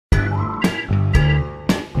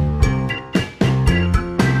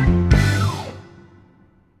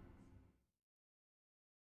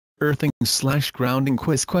Earthing/grounding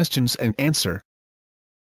quiz questions and answer.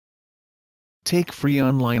 Take free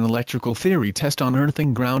online electrical theory test on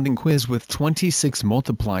earthing grounding quiz with 26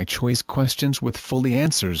 multiply choice questions with fully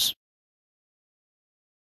answers.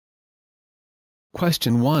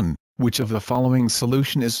 Question 1. Which of the following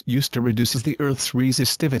solution is used to reduce the Earth's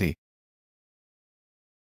resistivity?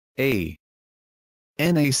 A.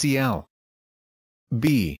 NaCl.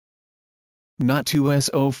 B.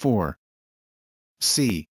 Not2SO4.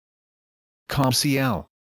 C. CaCl.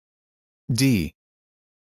 D.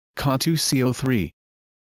 Ca2CO3.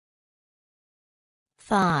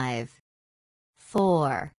 5,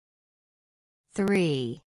 4,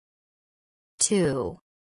 3, 2,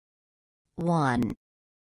 1.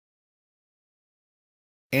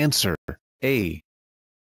 Answer A.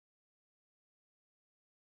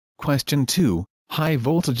 Question 2. High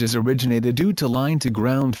voltages originated due to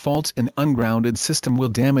line-to-ground faults in ungrounded system will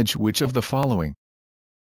damage which of the following?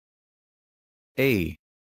 A.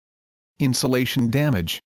 Insulation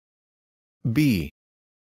damage. B.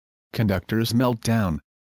 Conductors melt down.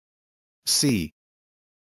 C.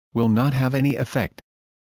 Will not have any effect.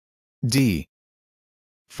 D.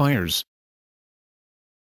 Fires.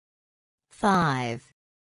 5,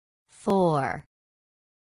 4,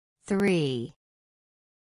 3,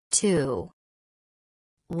 2,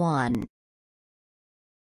 1.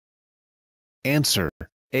 Answer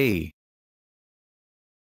A.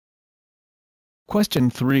 Question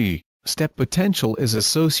 3. Step potential is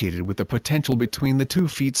associated with the potential between the 2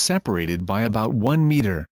 feet separated by about 1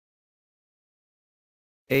 meter.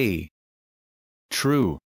 A.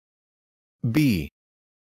 True. B.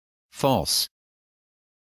 False.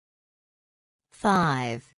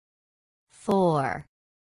 5, 4,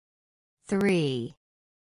 3,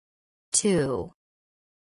 2,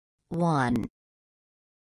 1.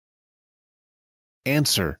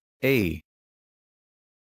 Answer A.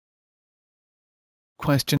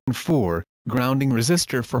 Question 4. Grounding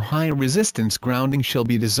resistor for high resistance grounding shall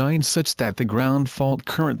be designed such that the ground fault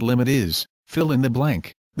current limit is, fill in the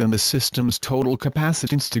blank, then the system's total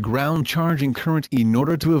capacitance to ground charging current in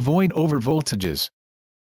order to avoid overvoltages.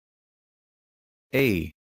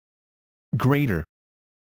 A. Greater.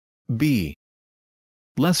 B.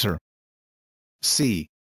 Lesser. C.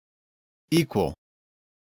 Equal.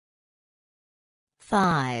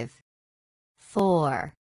 5,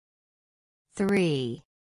 4, 3,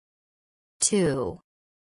 2,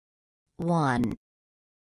 1.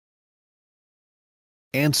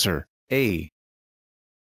 Answer A.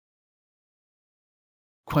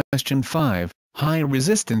 Question 5. High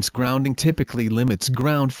resistance grounding typically limits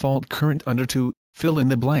ground fault current under to, fill in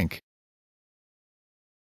the blank.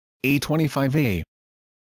 A25A.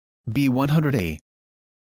 B100A.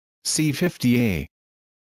 C50A.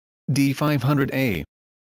 D500A.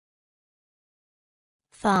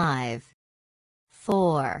 5,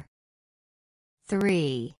 4,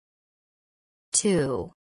 3,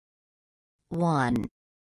 2, 1.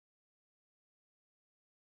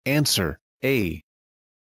 Answer A.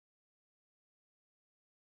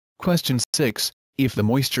 Question 6. If the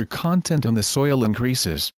moisture content on the soil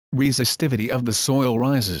increases, resistivity of the soil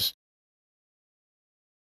rises.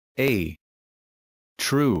 A.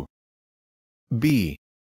 True. B.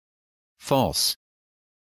 False.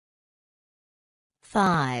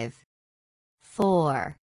 5,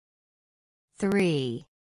 4, 3,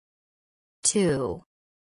 2,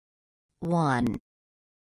 1.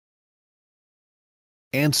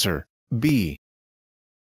 Answer B.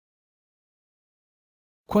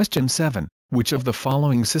 Question 7. Which of the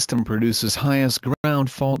following system produces highest ground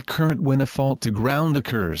fault current when a fault to ground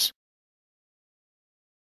occurs?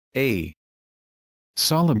 A.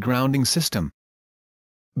 Solid grounding system.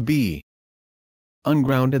 B.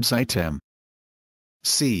 Ungrounded system.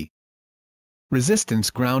 C. Resistance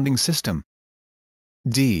grounding system.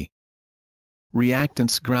 D.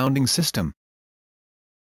 Reactance grounding system.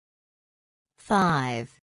 5,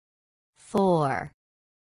 4,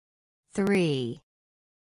 3,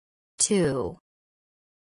 2,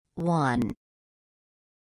 1.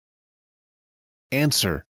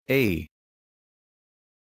 Answer A.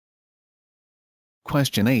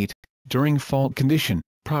 Question 8. During fault condition,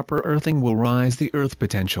 proper earthing will rise the earth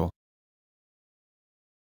potential.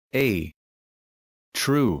 A.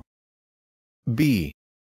 True. B.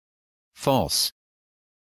 False.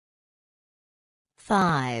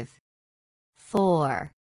 5,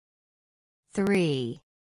 4, 3,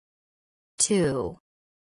 2,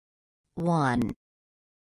 1.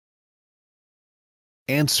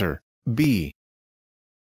 Answer B.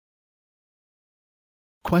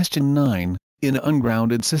 Question 9. In an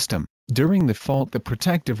ungrounded system, during the fault the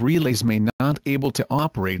protective relays may not able to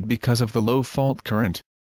operate because of the low fault current.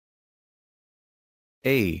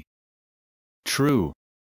 A. True.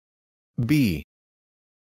 B.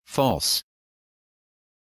 False.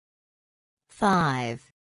 5,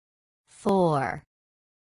 4,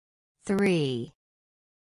 3,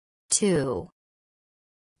 2,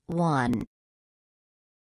 1.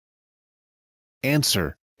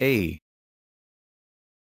 Answer, A.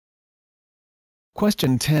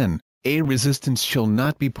 Question 10. A resistance shall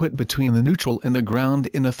not be put between the neutral and the ground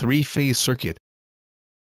in a three-phase circuit.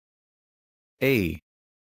 A.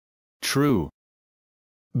 True.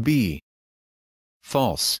 B.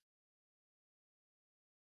 False.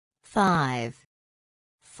 5,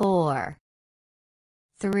 4,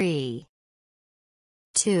 3,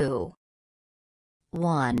 2,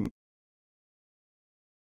 1.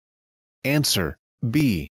 Answer,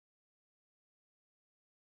 B.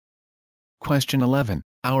 Question 11.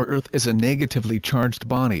 Our Earth is a negatively charged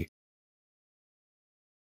body.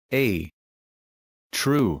 A.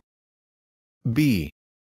 True. B.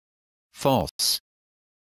 False.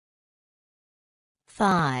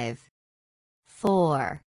 5,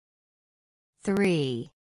 4, 3,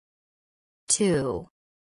 2,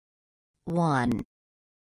 1.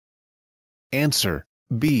 Answer,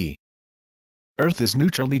 B. Earth is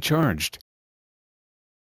neutrally charged.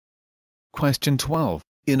 Question 12.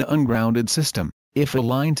 In an ungrounded system, if a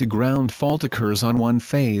line to ground fault occurs on one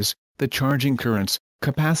phase, the charging currents,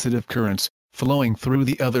 capacitive currents, flowing through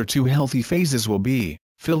the other two healthy phases will be,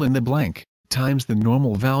 fill in the blank, times the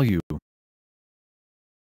normal value.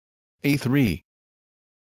 A3,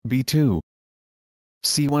 B2,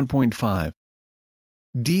 C1.5,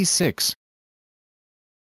 D6.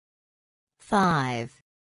 5,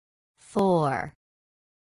 4,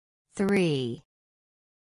 3,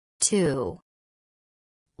 2,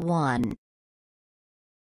 1.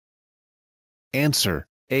 Answer,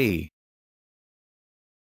 A.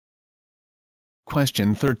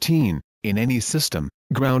 Question 13. In any system,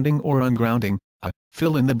 grounding or ungrounding, a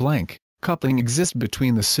fill-in-the-blank coupling exists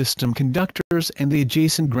between the system conductors and the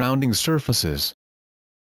adjacent grounding surfaces.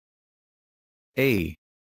 A.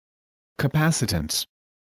 Capacitance.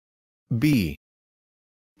 B.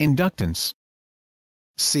 Inductance.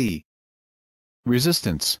 C.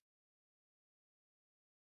 Resistance.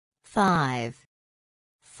 5,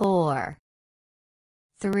 4,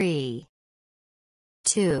 3,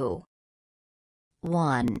 2,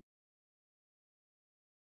 1.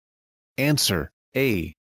 Answer,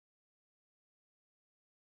 A.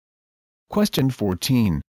 Question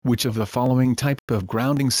 14. Which of the following type of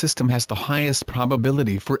grounding system has the highest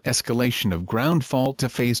probability for escalation of ground fault to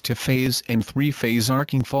phase and three-phase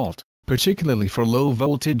arcing fault, particularly for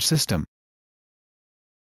low-voltage system?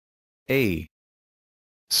 A.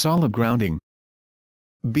 Solid grounding.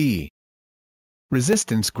 B.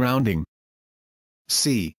 Resistance grounding.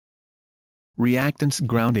 C. Reactance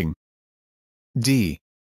grounding. D.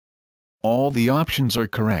 All the options are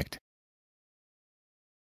correct.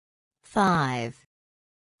 5,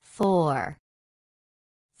 4,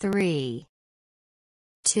 3,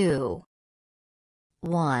 2,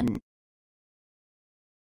 1.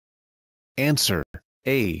 Answer,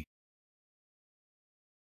 A.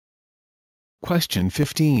 Question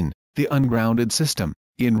 15. The ungrounded system,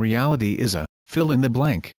 in reality is a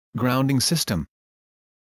fill-in-the-blank grounding system.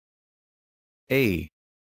 A.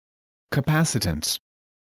 Capacitance.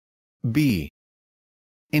 B.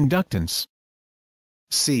 Inductance.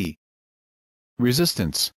 C.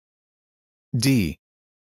 Resistance. D.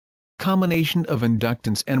 Combination of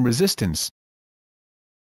inductance and resistance.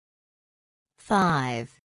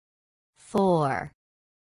 5, 4,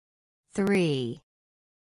 3,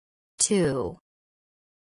 2,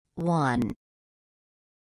 1.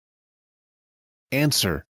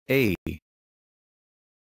 Answer, A.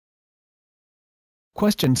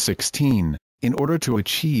 Question 16. In order to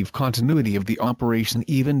achieve continuity of the operation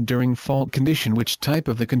even during fault condition, which type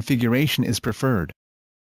of the configuration is preferred?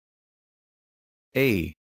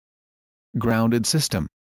 A. Grounded system.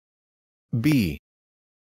 B.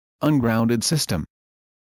 Ungrounded system.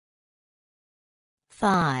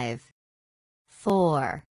 5,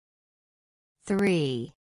 4,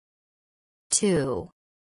 3, 2,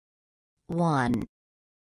 1.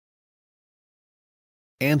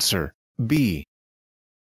 Answer, B.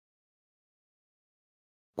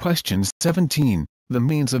 Question 17. The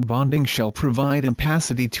means of bonding shall provide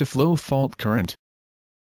ampacity to flow fault current.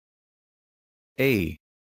 A.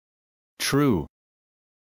 True.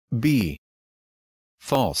 B.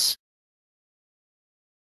 False.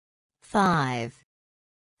 5,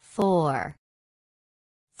 4,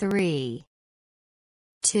 3,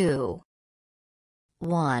 2,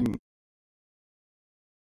 1.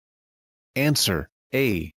 Answer,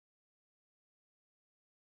 A.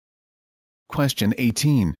 Question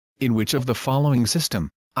 18. In which of the following system,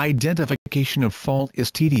 identification of fault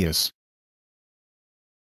is tedious?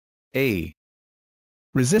 A.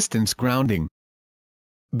 Resistance grounding.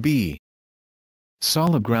 B.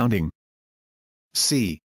 Solid grounding.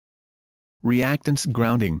 C. Reactance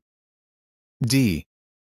grounding. D.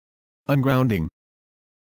 Ungrounding.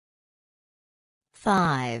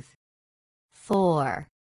 5, 4,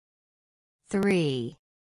 3,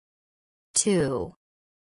 2,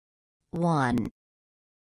 1.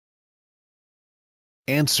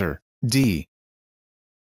 Answer, D.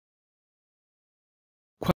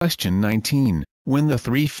 Question 19. When the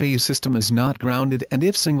three-phase system is not grounded and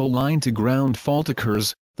if single line to ground fault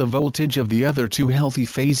occurs, the voltage of the other two healthy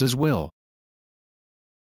phases will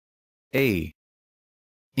A.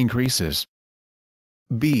 Increases.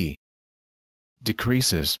 B.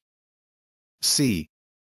 Decreases. C.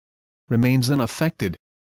 Remains unaffected.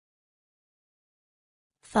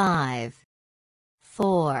 5,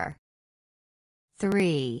 4,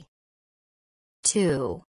 3,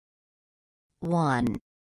 2, 1.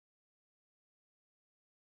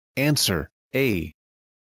 Answer, A.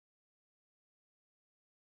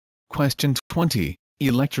 Question 20.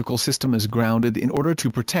 Electrical system is grounded in order to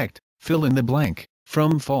protect, fill in the blank,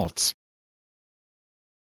 from faults.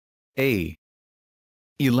 A.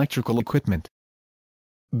 Electrical equipment.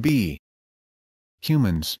 B.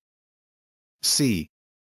 Humans. C.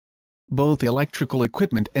 Both electrical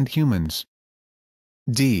equipment and humans.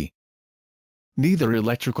 D. Neither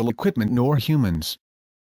electrical equipment nor humans.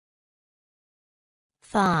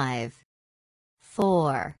 5,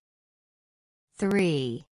 4,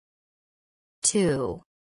 3, 2,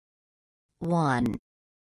 1.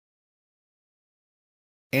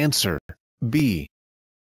 Answer, B.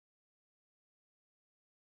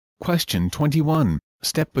 Question 21.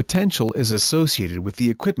 Step potential is associated with the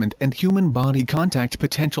equipment and human body contact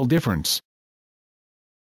potential difference.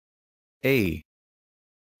 A.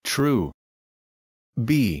 True.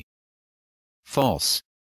 B. False.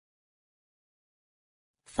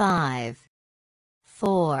 5,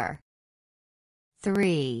 4,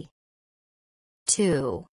 3,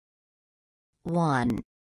 2, 1.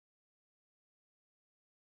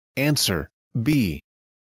 Answer, B.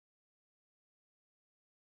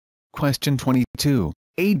 Question 22.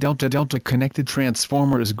 A delta-delta connected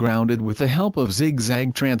transformer is grounded with the help of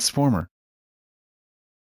zig-zag transformer.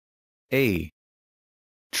 A.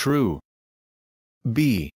 True.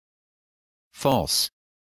 B. False.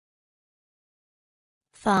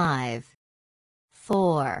 5,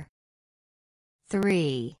 4,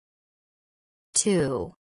 3,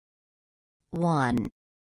 2, 1.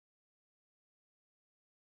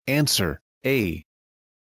 Answer, A.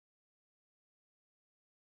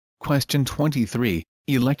 Question 23.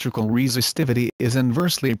 Electrical resistivity is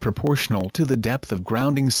inversely proportional to the depth of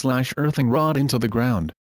grounding/earthing rod into the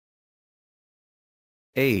ground.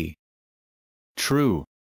 A. True.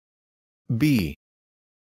 B.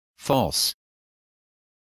 False.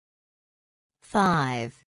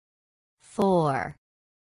 5, 4,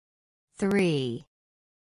 3,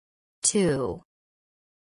 2,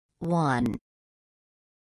 1.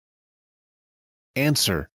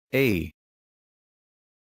 Answer, A.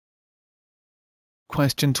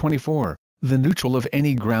 Question 24. The neutral of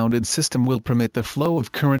any grounded system will permit the flow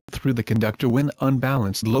of current through the conductor when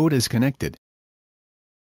unbalanced load is connected.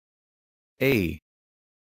 A.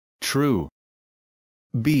 True.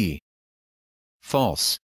 B.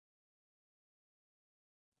 False.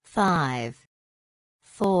 5,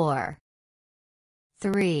 4,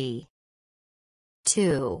 3,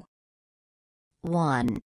 2,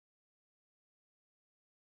 1.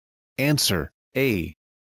 Answer, A.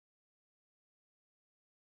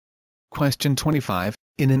 Question 25.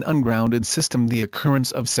 In an ungrounded system the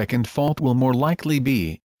occurrence of second fault will more likely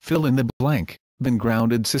be, fill in the blank, than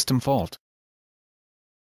grounded system fault.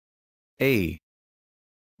 A.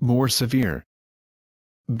 More severe.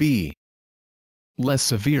 B. Less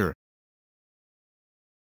severe.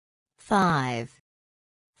 5,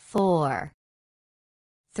 4,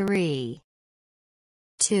 3,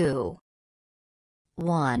 2,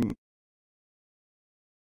 1.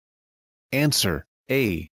 Answer,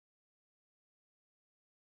 A.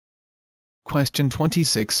 Question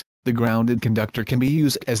 26. The grounded conductor can be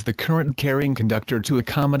used as the current-carrying conductor to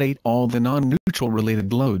accommodate all the non-neutral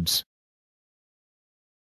related loads.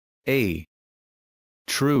 A.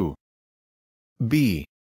 True. B.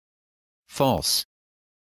 False.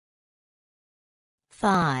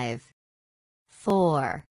 5,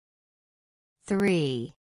 4,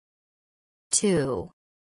 3, 2,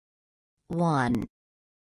 1.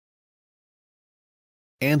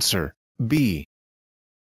 Answer, B.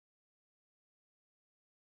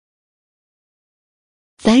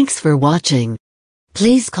 Thanks for watching.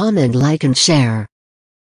 Please comment, like and share.